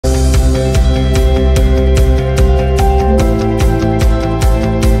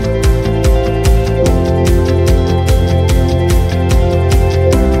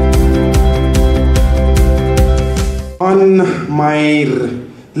my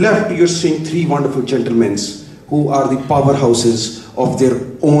left, you're seeing three wonderful gentlemen who are the powerhouses of their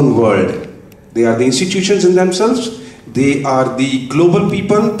own world. They are the institutions in themselves. They are the global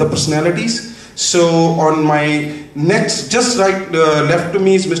people, the personalities. So on my next, just right left to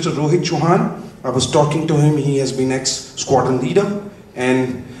me is Mr. Rohit Chauhan. I was talking to him. He has been ex-squadron leader,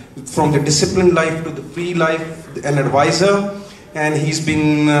 and from the disciplined life to the free life, an advisor, and he's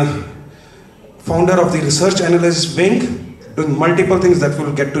been founder of the research analyst wing, doing multiple things that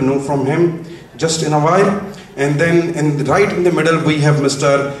we'll get to know from him just in a while. And then right in the middle we have Mr.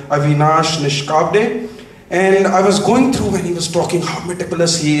 Avinash Nichkawde. And I was going through when he was talking how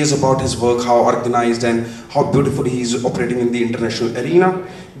meticulous he is about his work, how organized and how beautifully he is operating in the international arena.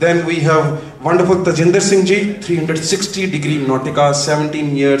 Then we have wonderful Tejinder Singh ji, 360-degree Nautica,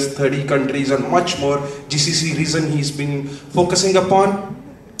 17 years, 30 countries and much more. GCC region he's been focusing upon.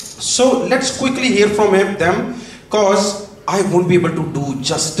 So let's quickly hear from them, because I won't be able to do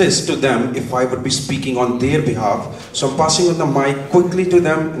justice to them if I would be speaking on their behalf. So I'm passing on the mic quickly to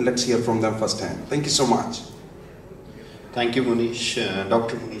them, and let's hear from them firsthand. Thank you so much. Thank you, Munish,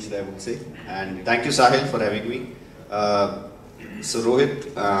 Dr. Munish, I would say, and thank you, Sahil, for having me. So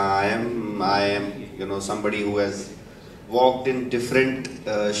Rohit, I am somebody who has walked in different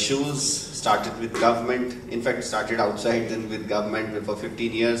shoes. Started with government. In fact, started outside, then with government for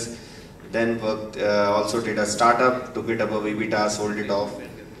 15 years. Then worked, also did a startup, took it above EBITDA, sold it off.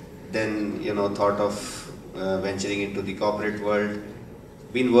 Then, thought of venturing into the corporate world.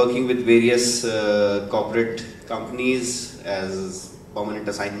 Been working with various corporate companies as permanent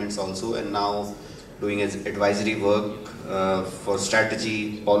assignments also, and now doing advisory work for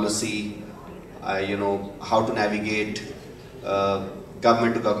strategy, policy, how to navigate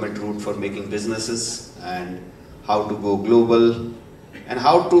government to government route for making businesses, and how to go global, and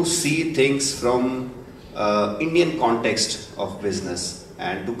how to see things from Indian context of business,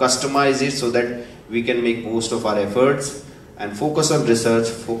 and to customize it so that we can make most of our efforts and focus on research,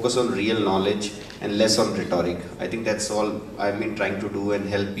 focus on real knowledge, and less on rhetoric. I think that's all I've been trying to do, and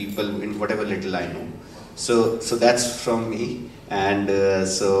help people in whatever little I know. So that's from me, and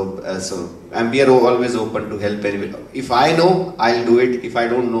and we are always open to help anyone. If I know, I'll do it. If I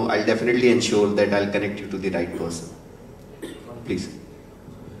don't know, I'll definitely ensure that I'll connect you to the right person. Please.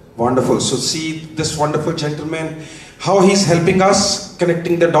 Wonderful. So see this wonderful gentleman, how he's helping us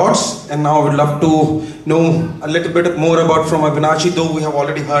connecting the dots, and now I would love to know a little bit more about from Avinash, though we have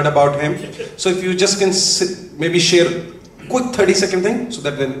already heard about him. So if you just can maybe share a quick 30-second thing, so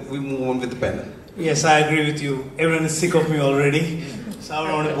that when we move on with the panel. Yes, I agree with you. Everyone is sick of me already, so I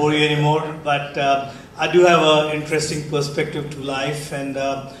don't want to bore you anymore. But I do have an interesting perspective to life, and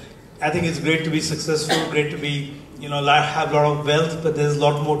I think it's great to be successful, great to be, have a lot of wealth, but there's a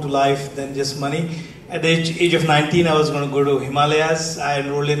lot more to life than just money. At the age of 19, I was going to go to Himalayas. I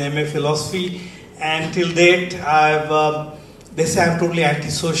enrolled in MA Philosophy, and till date, they say I'm totally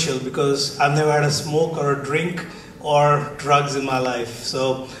antisocial because I've never had a smoke or a drink or drugs in my life.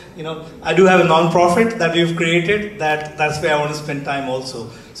 So, I do have a non-profit that we've created. That's where I want to spend time also.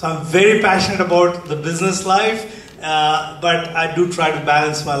 So I'm very passionate about the business life, but I do try to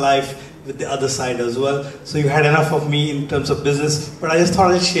balance my life with the other side as well. So you had enough of me in terms of business, but I just thought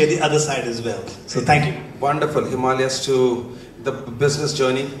I'd share the other side as well. So thank you. Wonderful. Himalayas to the business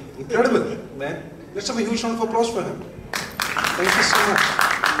journey. Incredible, man. Let's have a huge round of applause for him. Thank you so much.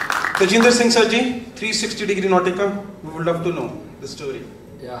 Tejinder Singh Sarji, 360-degree Nautica. We would love to know the story.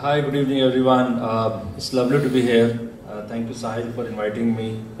 Yeah, hi, good evening everyone. It's lovely to be here. Thank you, Sahil, for inviting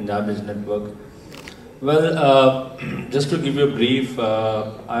me, Punjab Angels Network. Well, just to give you a brief,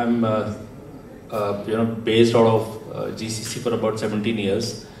 I'm based out of GCC for about 17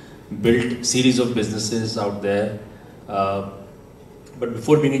 years. Built series of businesses out there. But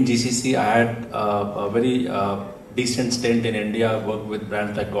before being in GCC, I had a very decent stint in India. Worked with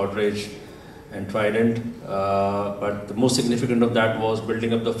brands like Godrej and Trident. But the most significant of that was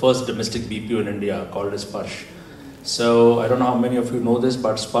building up the first domestic BPO in India called as Sparsh. So I don't know how many of you know this,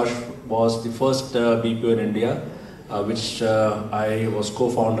 but Sparsh was the first BPO in India, which I was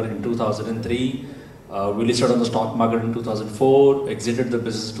co-founder in 2003. We listed on the stock market in 2004, exited the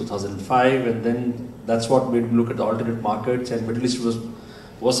business in 2005, and then that's what made me look at the alternate markets, and Middle East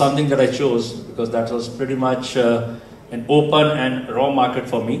was something that I chose because that was pretty much an open and raw market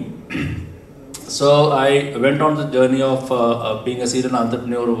for me. So I went on the journey of being a serial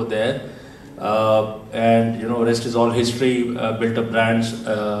entrepreneur over there. And rest is all history. Built up brands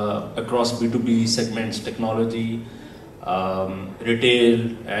across B2B segments, technology,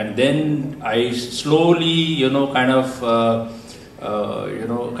 retail, and then I slowly,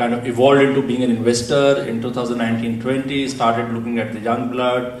 kind of evolved into being an investor in 2019-20, started looking at the young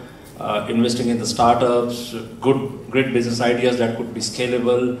blood, investing in the startups, great business ideas that could be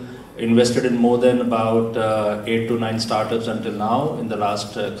scalable, invested in more than about 8 to 9 startups until now in the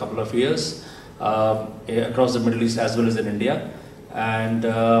last couple of years, across the Middle East as well as in India. And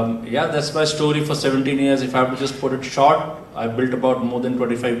yeah, that's my story for 17 years. If I have to just put it short, I built about more than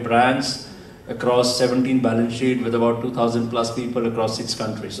 25 brands across 17 balance sheet with about 2,000 plus people across 6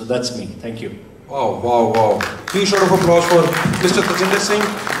 countries. So that's me. Thank you. Wow, wow, wow. Huge round of applause for Mr. Tejinder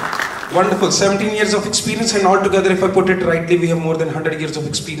Singh. Wonderful. 17 years of experience, and altogether, if I put it rightly, we have more than 100 years of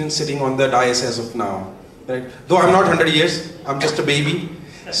experience sitting on the dais as of now. Right? Though I'm not 100 years, I'm just a baby.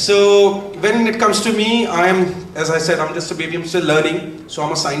 So when it comes to me, as I said, I'm just a baby, I'm still learning. So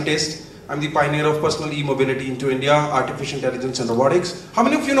I'm a scientist. I'm the pioneer of personal e-mobility into India, artificial intelligence and robotics. How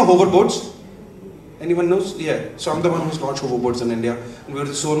many of you know hoverboards? Anyone knows? Yeah. So I'm the one who's launched hoverboards in India. And we're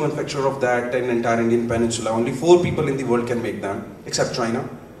the sole manufacturer of that in the entire Indian peninsula. Only 4 people in the world can make them, except China.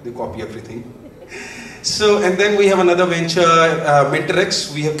 They copy everything. So, and then we have another venture,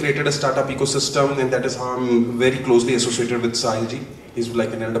 Mentorex. We have created a startup ecosystem, and that is how I'm very closely associated with Sahilji. He's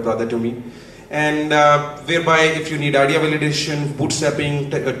like an elder brother to me. And whereby if you need idea validation,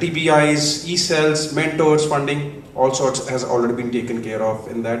 bootstrapping, TBIs, e-cells, mentors, funding, all sorts has already been taken care of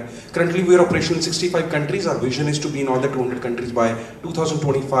in that. Currently we are operational in 65 countries. Our vision is to be in all the 200 countries by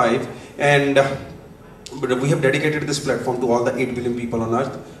 2025. And but we have dedicated this platform to all the 8 billion people on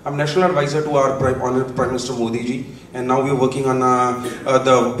earth. I'm national advisor to our Honorable Prime Minister Modi ji, and now we are working on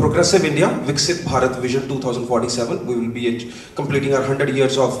the Progressive India, Viksit Bharat Vision 2047. We will be completing our 100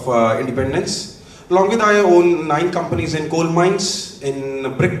 years of independence. Along with I own 9 companies in coal mines,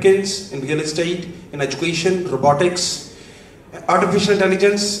 in brick kilns, in real estate, in education, robotics, artificial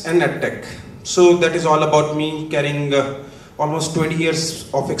intelligence, and edtech. So that is all about me carrying almost 20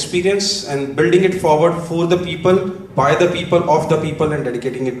 years of experience and building it forward for the people, by the people, of the people, and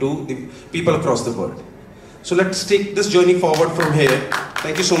dedicating it to the people across the world. So let's take this journey forward from here.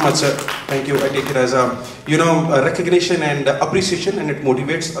 Thank you so much, sir. Thank you. I take it as a recognition and appreciation, and it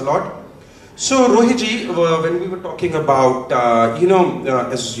motivates a lot. So Rohit ji, when we were talking about,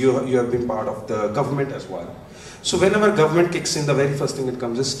 as you have been part of the government as well. So whenever government kicks in, the very first thing that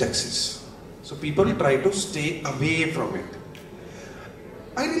comes is taxes. So people try to stay away from it.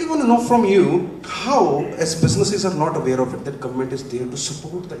 I really want to know from you how, as businesses are not aware of it, that government is there to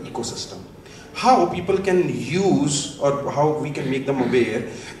support the ecosystem. How people can use, or how we can make them aware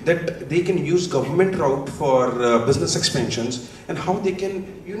that they can use government route for business expansions, and how they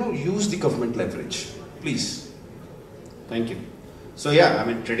can, use the government leverage. Please. Thank you. So yeah, I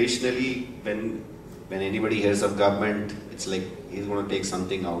mean, traditionally, when anybody hears of government, it's like he's going to take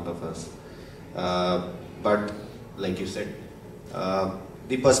something out of us. But like you said,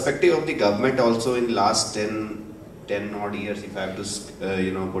 the perspective of the government also in last 10 odd years, if I have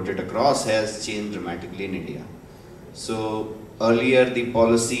to put it across, has changed dramatically in India. So earlier the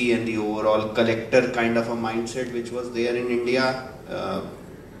policy and the overall collector kind of a mindset which was there in India,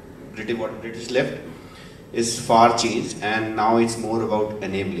 British left, is far changed, and now it's more about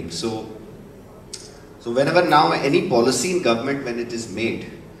enabling. So whenever now any policy in government, when it is made,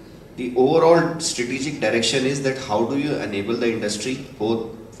 the overall strategic direction is that how do you enable the industry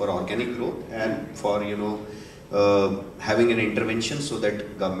both for organic growth and for having an intervention so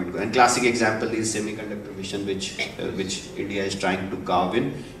that government and classic example is semiconductor vision which India is trying to carve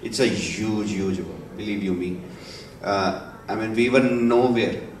in. It's a huge work, believe you me. I mean, we were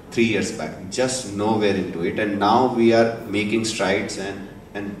nowhere 3 years back, just nowhere into it, and now we are making strides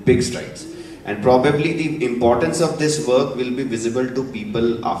and big strides. And probably the importance of this work will be visible to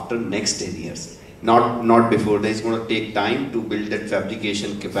people after next 10 years. Not before. It's going to take time to build that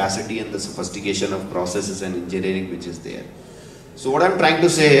fabrication capacity and the sophistication of processes and engineering which is there. So what I'm trying to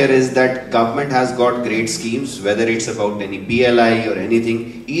say here is that government has got great schemes, whether it's about any PLI or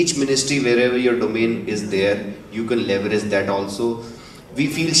anything. Each ministry, wherever your domain is there, you can leverage that also. We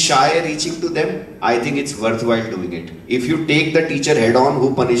feel shy reaching to them. I think it's worthwhile doing it. If you take the teacher head on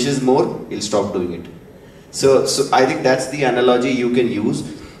who punishes more, he'll stop doing it. So I think that's the analogy you can use.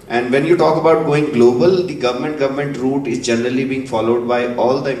 And when you talk about going global, the government route is generally being followed by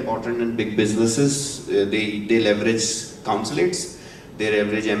all the important and big businesses. They leverage consulates, they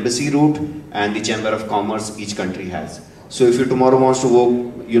leverage embassy route, and the chamber of commerce each country has. So if you tomorrow wants to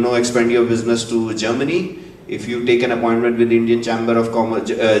go, expand your business to Germany, if you take an appointment with the Indian Chamber of Commerce,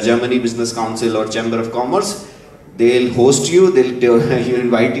 Germany Business Council or Chamber of Commerce, they'll host you, they'll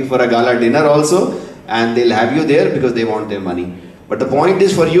invite you for a gala dinner also, and they'll have you there because they want their money. But the point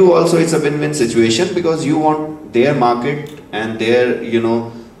is, for you also it's a win-win situation, because you want their market and their, you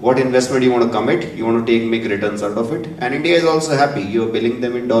know, what investment you want to commit, you want to make returns out of it. And India is also happy, you're billing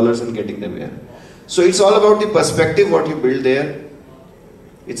them in dollars and getting them here. So it's all about the perspective, what you build there.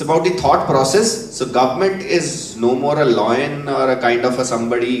 It's about the thought process. So government is no more a lion or a kind of a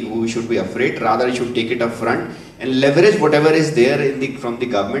somebody who should be afraid. Rather, you should take it up front and leverage whatever is there from the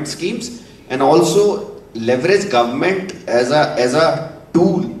government schemes, and also leverage government as a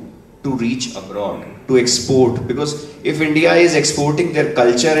tool to reach abroad, to export. Because if India is exporting their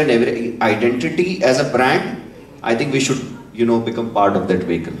culture and identity as a brand, I think we should, you know, become part of that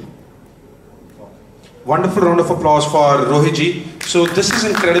vehicle. Wonderful round of applause for Rohit ji. So this is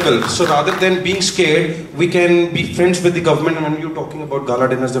incredible. So rather than being scared, we can be friends with the government. And when you're talking about gala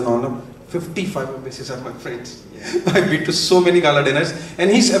dinners and all, 55 embassies are my friends. I've been to so many gala dinners, and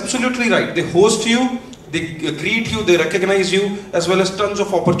he's absolutely right. They host you, they greet you, they recognize you, as well as tons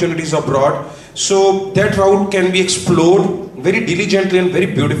of opportunities abroad. So that route can be explored very diligently and very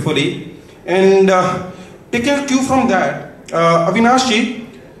beautifully. And taking a cue from that, Avinash ji,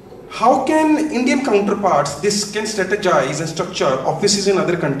 how can Indian counterparts, this can strategize and structure offices in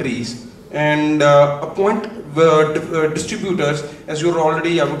other countries and appoint distributors, as you're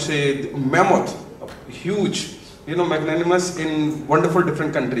already, I would say, mammoth, huge, you know, magnanimous in wonderful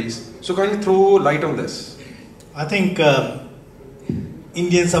different countries. So can you throw light on this? I think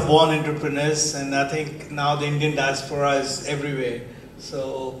Indians are born entrepreneurs, and I think now the Indian diaspora is everywhere.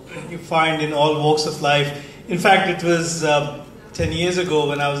 So you find in all walks of life. In fact, it was 10 years ago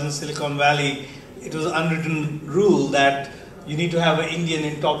when I was in Silicon Valley, it was an unwritten rule that you need to have an Indian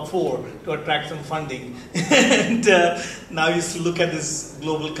in top 4 to attract some funding. And now you used to look at these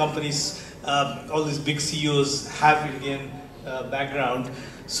global companies, all these big CEOs have Indian background.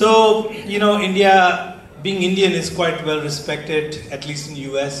 So, you know, India, being Indian is quite well respected, at least in the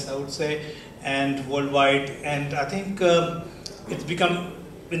US, I would say, and worldwide. And I think it's become,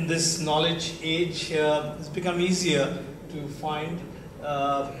 in this knowledge age, it's become easier to find,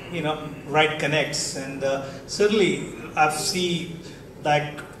 you know, right connects. And certainly I've seen,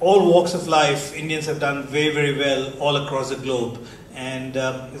 like, all walks of life, Indians have done very, very well all across the globe. And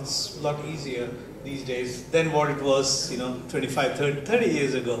it's a lot easier these days than what it was, you know, 25, 30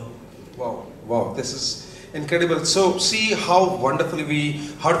 years ago. Wow, wow, this is incredible. So see how wonderfully we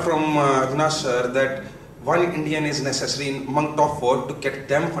heard from Avinash sir that one Indian is necessary among top 4 to get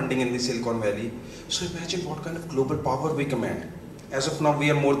them funding in the Silicon Valley. So imagine what kind of global power we command. As of now, we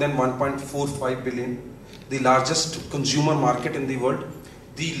are more than 1.45 billion, the largest consumer market in the world,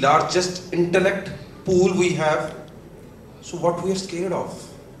 the largest intellect pool we have. So what we are scared of?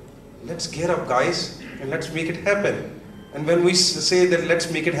 Let's gear up, guys, and let's make it happen. And when we say that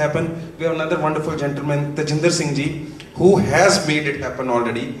let's make it happen, we have another wonderful gentleman, Tejinder Singh ji, who has made it happen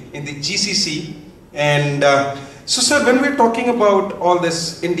already in the GCC. And so sir, when we're talking about all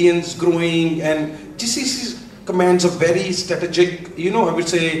this Indians growing, and GCC commands a very strategic, you know, I would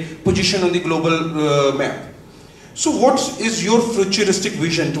say, position on the global map. So what is your futuristic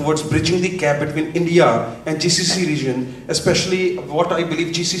vision towards bridging the gap between India and GCC region, especially what I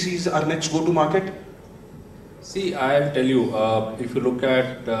believe GCC is our next go-to market? See, I'll tell you, if you look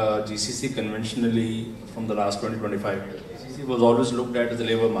at GCC conventionally from the last 20-25, GCC was always looked at as a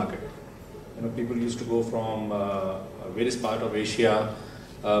labor market. You know, people used to go from various parts of Asia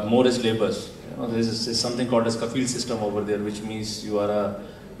more as laborers. You know, there's something called as kafil system over there, which means you're a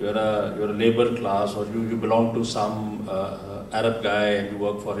labor class, or you belong to some Arab guy and you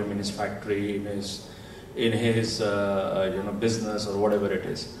work for him in his factory, in his you know, business or whatever it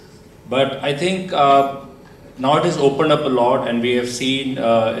is. But I think now it has opened up a lot, and we have seen,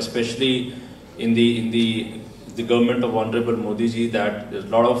 especially in the government of Honorable Modi ji, that there's a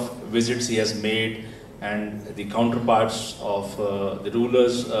lot of visits he has made, and the counterparts of the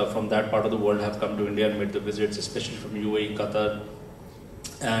rulers from that part of the world have come to India and made the visits, especially from UAE, Qatar,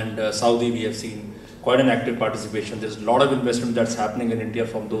 and Saudi. We have seen quite an active participation. There's a lot of investment that's happening in India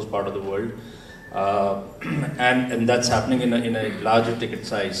from those part of the world, and that's happening in a larger ticket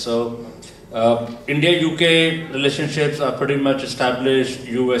size. So India-UK relationships are pretty much established.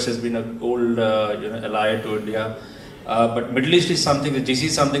 US has been an old you know, ally to India. But Middle East is something, the GCC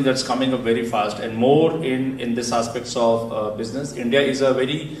is something that's coming up very fast, and more in this aspects of business. India is a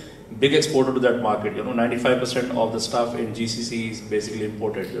very big exporter to that market. You know, 95% of the stuff in GCC is basically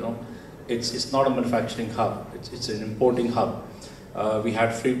imported. You know, it's not a manufacturing hub. It's an importing hub. We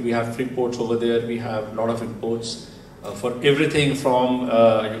have free ports over there. We have a lot of imports for everything from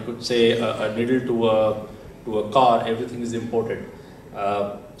you could say a needle to a car. Everything is imported.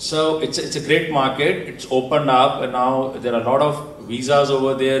 So it's a great market. It's opened up, and now there are a lot of visas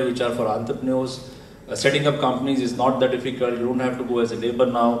over there which are for entrepreneurs. Setting up companies is not that difficult. You don't have to go as a labor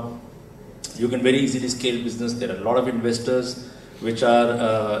now. You can very easily scale business. There are a lot of investors which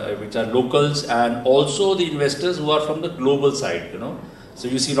are locals, and also the investors who are from the global side. So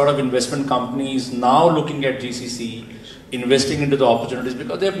you see a lot of investment companies now looking at GCC, investing into the opportunities,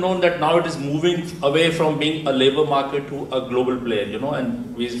 because they have known that now it is moving away from being a labor market to a global player.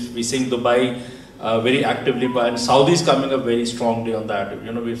 And we see Dubai very actively, and Saudi is coming up very strongly on that.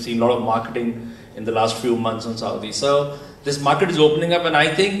 We've seen a lot of marketing in the last few months on Saudi. So this market is opening up, and I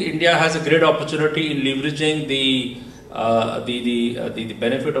think India has a great opportunity in leveraging the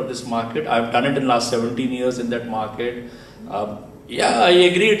benefit of this market. I've done it in the last 17 years in that market. Yeah, I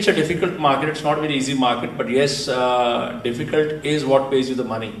agree, it's a difficult market. It's not a very easy market, but yes, difficult is what pays you the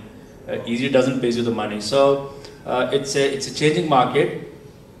money. Easy doesn't pay you the money. So it's a changing market.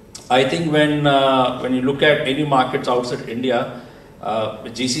 I think when you look at any markets outside India,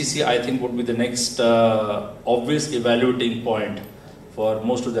 GCC I think would be the next obvious evaluating point for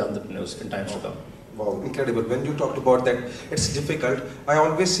most of the entrepreneurs in times to come. Wow, incredible. When you talked about that, it's difficult. I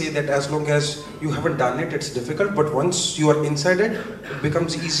always say that as long as you haven't done it, it's difficult. But once you are inside it, it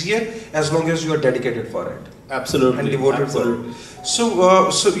becomes easier as long as you are dedicated for it. Absolutely. And devoted for it.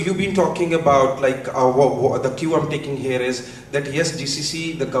 So you've been talking about like the cue I'm taking here is that yes,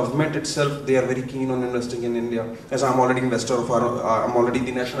 GCC, the government itself, they are very keen on investing in India. As I'm already investor of I'm already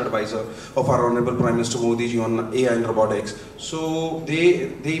the national advisor of our Honorable Prime Minister Modi ji on AI and robotics. So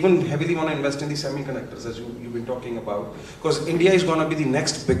they even heavily want to invest in the semiconductors, as you've been talking about, because India is going to be the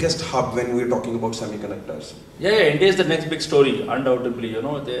next biggest hub when we're talking about semiconductors. Yeah, India is the next big story, undoubtedly.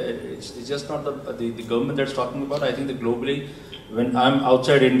 It's just not the government that's talking about. I think that globally, when I'm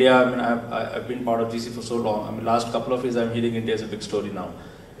outside India, I mean, I've been part of GC for so long. I mean, last couple of years, I'm hearing India is a big story now,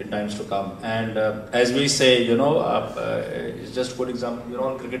 in times to come. And as we say, it's just a good example. We're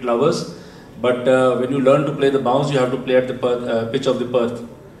all cricket lovers, but when you learn to play the bounce, you have to play at the pitch of the Perth,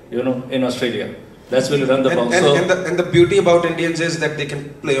 in Australia. That's when you run the bounce. And the beauty about Indians is that they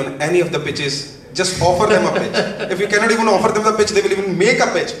can play on any of the pitches. Just offer them a pitch. If you cannot even offer them the pitch, they will even make a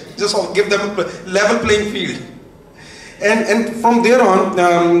pitch. Just give them a level playing field. And from there on,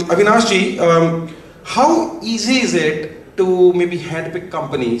 Avinash ji, how easy is it to maybe handpick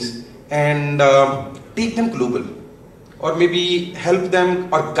companies and take them global? Or maybe help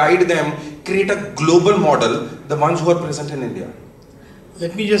them or guide them, create a global model, the ones who are present in India?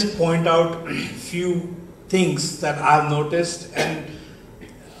 Let me just point out a few things that I've noticed, and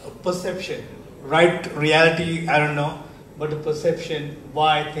perception, right? Reality, I don't know, but the perception,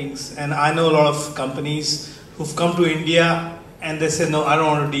 why things. And I know a lot of companies who've come to India and they say, no, I don't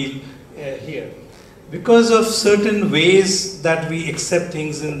want to deal here. Because of certain ways that we accept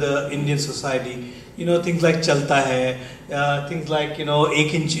things in the Indian society, things like chalta hai, things like,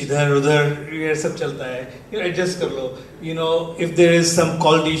 ek inch idhar udhar, ye sab chalta hai, adjust kar lo, if there is some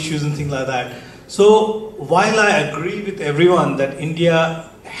quality issues and things like that. So while I agree with everyone that India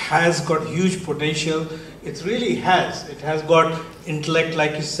has got huge potential, it really has. It has got intellect,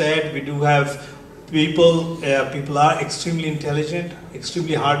 like you said. We do have people are extremely intelligent,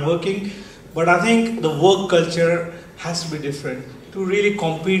 extremely hardworking, but I think the work culture has to be different to really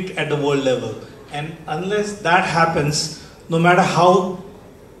compete at the world level. And unless that happens, no matter how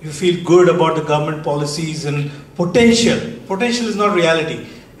you feel good about the government policies and potential is not reality.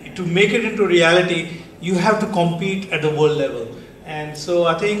 To make it into reality, you have to compete at the world level. And so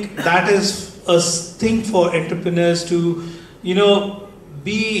I think that is a thing for entrepreneurs to,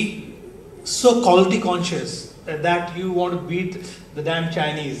 be so quality conscious that you want to beat the damn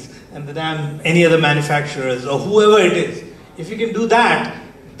Chinese and the damn any other manufacturers or whoever it is. If you can do that,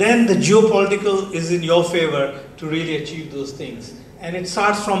 then the geopolitical is in your favor to really achieve those things. And it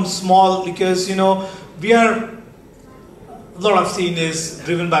starts from small, because a lot I've seen is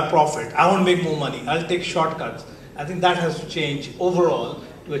driven by profit. I want to make more money. I'll take shortcuts. I think that has to change overall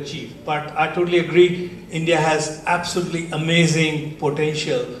to achieve. But I totally agree, India has absolutely amazing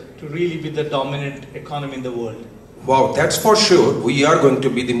potential to really be the dominant economy in the world. Wow, that's for sure. We are going to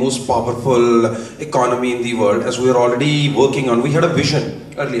be the most powerful economy in the world, as we are already working on. We had a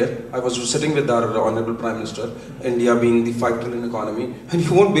vision earlier. I was sitting with our Honorable Prime Minister, India being the 5 trillion economy, and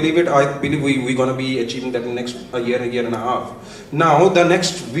you won't believe it, I believe we're going to be achieving that in the next year and a half. Now, the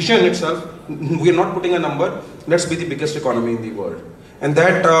next vision itself, we're not putting a number, let's be the biggest economy in the world. And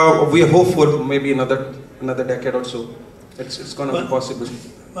that we hope for maybe another decade or so. It's going to be possible.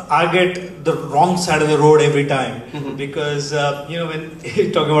 I get the wrong side of the road every time, because when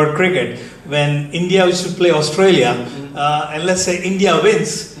you're talking about cricket, when India used to play Australia, and let's say India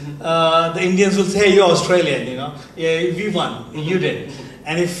wins, the Indians will say, hey, you're Australian, yeah, we won, you did.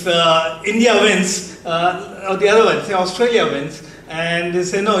 And if India wins, or the other one, say Australia wins, and they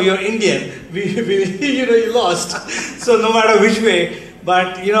say, no, you're Indian, you lost. So no matter which way,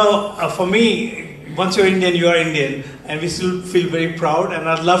 but for me, once you're Indian, you are Indian, and we still feel very proud, and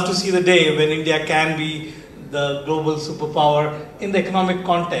I'd love to see the day when India can be the global superpower in the economic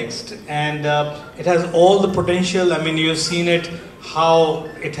context, and it has all the potential. I mean, you've seen it, how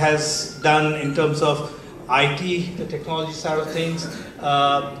it has done in terms of IT, the technology side of things.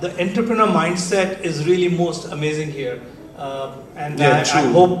 The entrepreneur mindset is really most amazing here, and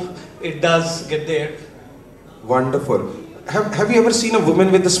I hope it does get there. Wonderful. Have you ever seen a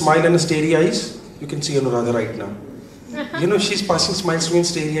woman with a smile and a starry eyes? You can see Anuradha right now. She's passing smiles to me and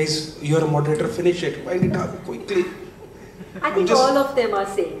starry eyes. You're a moderator, finish it. Wind it up quickly. I think all of them are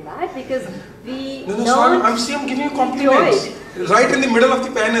saying that because we I'm giving you compliments. Right in the middle of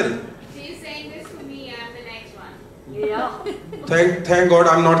the panel. She's saying this to me, I'm the next one. Yeah. Thank God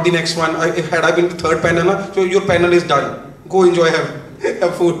I'm not the next one. Had I been the third panel, so your panel is done. Go enjoy,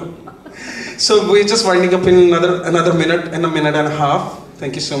 have food. So we're just winding up in another minute and a minute and a half.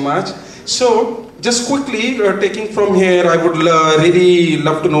 Thank you so much. So just quickly taking from here, I would really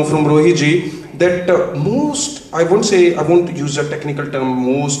love to know from Rohit ji that I won't use a technical term,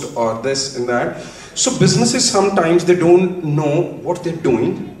 most or this and that. So businesses sometimes they don't know what they're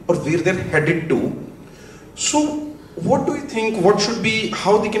doing or where they're headed to. So what do you think,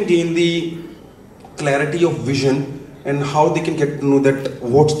 how they can gain the clarity of vision and how they can get to know that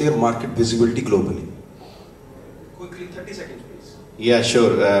what's their market visibility globally? Quickly, 30 seconds please. Yeah,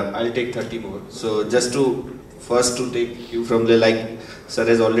 sure. I'll take 30 more. So just to take you from there, like Sir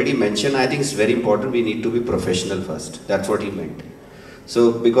has already mentioned, I think it's very important we need to be professional first. That's what he meant.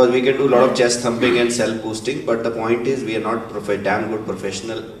 So because we can do a lot of chest thumping and self-boosting, but the point is we are not damn good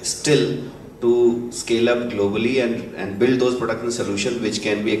professional still to scale up globally and build those products and solutions which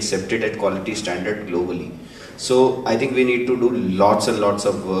can be accepted at quality standard globally. So I think we need to do lots and lots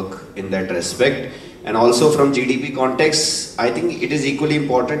of work in that respect. And also from GDP context, I think it is equally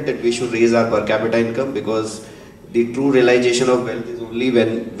important that we should raise our per capita income, because the true realization of wealth is only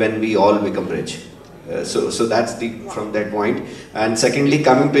when we all become rich. So that's from that point. And secondly,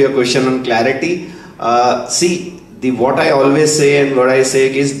 coming to your question on clarity, what I always say and what I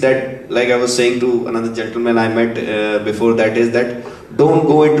say is that, like I was saying to another gentleman I met before that, is that don't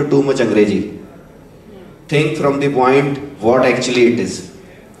go into too much Angreji. Think from the point what actually it is.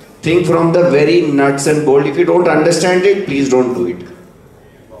 Think from the very nuts and bolt. If you don't understand it, please don't do it.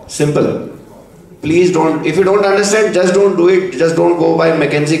 Simple. Please don't. If you don't understand, just don't do it. Just don't go by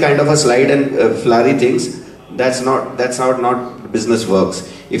McKinsey kind of a slide and flowery things. That's how not business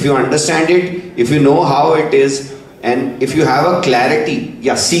works. If you understand it, if you know how it is, and if you have a clarity,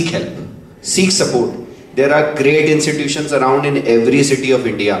 seek help, seek support. There are great institutions around in every city of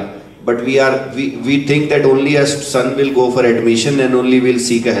India. But we think that only a son will go for admission and only will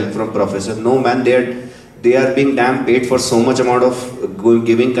seek a help from professor. No man, they are being damn paid for so much amount of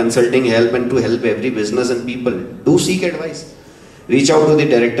giving consulting help and to help every business and people. Do seek advice. Reach out to the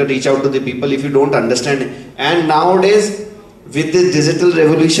director, reach out to the people if you don't understand it. And nowadays, with this digital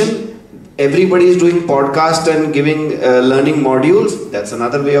revolution, everybody is doing podcast and giving learning modules. That's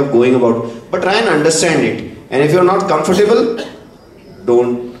another way of going about. But try and understand it. And if you're not comfortable,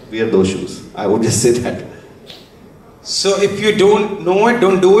 don't wear those shoes. I would just say that. So if you don't know it,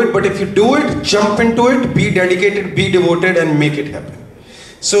 don't do it. But if you do it, jump into it, be dedicated, be devoted, and make it happen.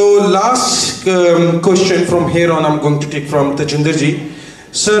 So last question from here on, I'm going to take from Tejinder ji.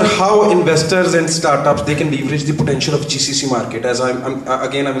 Sir, how investors and startups, they can leverage the potential of GCC market? As I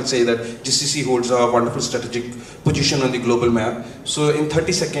will say that GCC holds a wonderful strategic position on the global map. So in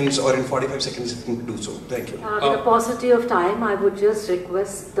 30 seconds or in 45 seconds, you can do so. Thank you. With a paucity of time, I would just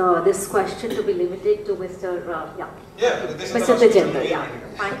request this question to be limited to Mr. Mr. Tejinder.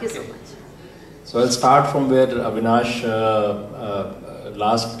 Thank you so much. So I'll start from where Avinash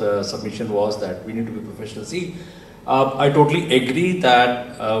last submission was, that we need to be professional. See, I totally agree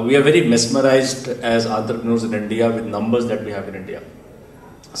that we are very mesmerized as entrepreneurs in India with numbers that we have in India.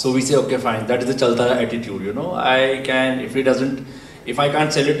 So we say, okay, fine, that is the chalta attitude, if I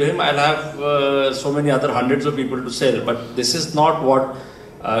can't sell it to him, I'll have so many other hundreds of people to sell. But this is not what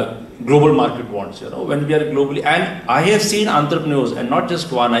global market wants, when we are globally. And I have seen entrepreneurs, and not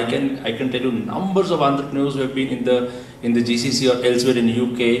just one, I can tell you numbers of entrepreneurs who have been in the GCC or elsewhere in the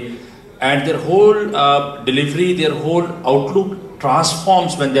UK, and their whole delivery, their whole outlook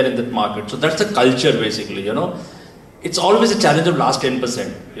transforms when they're in that market. So that's the culture basically, it's always a challenge of last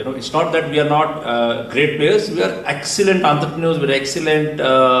 10%. You know, it's not that we are not great players. We are excellent entrepreneurs. We're excellent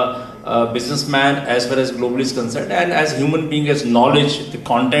businessman as far as globally is concerned, and as human being, as knowledge, the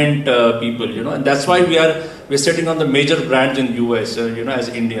content people. You know, and that's why we're sitting on the major brands in US. You know, as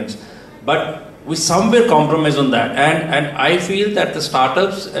Indians, but we somewhere compromise on that. And I feel that the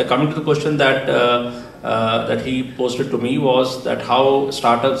startups, coming to the question that that he posted to me, was that how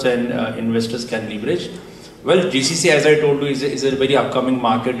startups and investors can leverage. Well, GCC, as I told you, is a very upcoming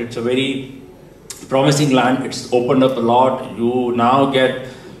market. It's a very promising land. It's opened up a lot. You now get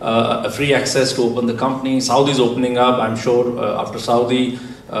a free access to open the company. Saudi is opening up. I'm sure after Saudi,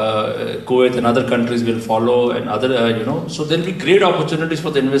 Kuwait and other countries will follow, and other, you know. So there'll be great opportunities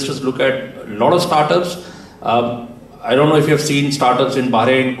for the investors to look at a lot of startups. I don't know if you have seen startups in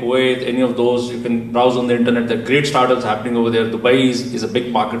Bahrain, Kuwait, any of those. You can browse on the internet. There are great startups happening over there. Dubai is a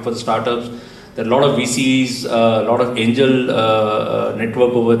big market for the startups. There are a lot of VCs, a lot of angel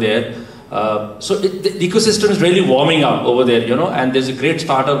network over there. So the ecosystem is really warming up over there, you know, and there's a great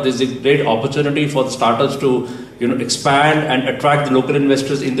startup, there's a great opportunity for the startups to, you know, expand and attract the local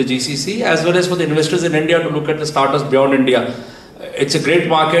investors in the GCC, as well as for the investors in India to look at the startups beyond India. It's a great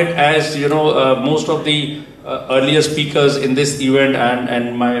market, as you know, most of the earlier speakers in this event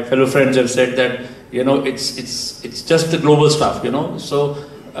and my fellow friends have said that, you know, it's just the global stuff, you know. So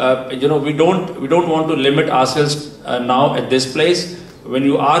you know, we don't want to limit ourselves now at this place. When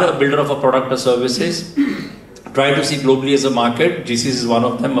you are a builder of a product or services, try to see globally as a market. GCC is one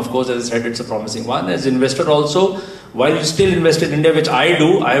of them. Of course, as I said, it's a promising one. As an investor also, while you still invest in India, which I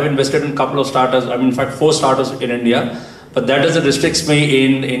do, I have invested in a couple of startups. I mean, in fact, 4 startups in India. But that doesn't restrict me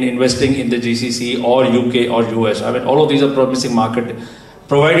in investing in the GCC or UK or US. I mean, all of these are promising market,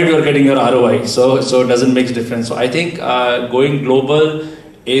 provided you are getting your ROI. So it doesn't make a difference. So I think going global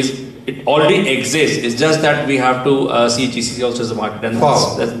it already exists. It's just that we have to see GCC also as a market, and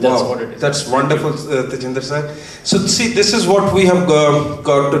that's what it is. That's wonderful, Tejinder sir. So see, this is what we have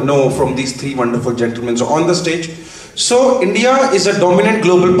got to know from these 3 wonderful gentlemen. So on the stage, so India is a dominant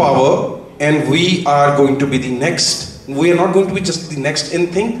global power, and we are going to be the next. We are not going to be just the next in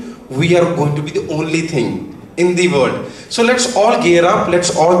thing. We are going to be the only thing in the world. So let's all gear up,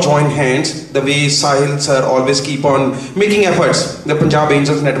 let's all join hands, the way Sahil sir always keep on making efforts. The Punjab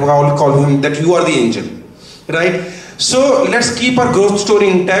Angels Network, I will call him that you are the angel, right? So let's keep our growth story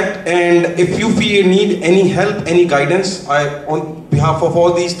intact, and if you feel need any help, any guidance, on behalf of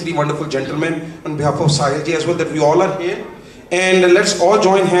all these 3 wonderful gentlemen, on behalf of Sahil ji as well, that we all are here, and let's all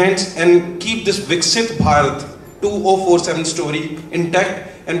join hands and keep this Viksit Bharat 2047 story intact,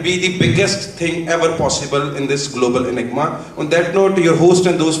 and be the biggest thing ever possible in this global enigma. On that note, your host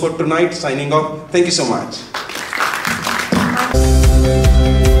and those for tonight signing off. Thank you so much.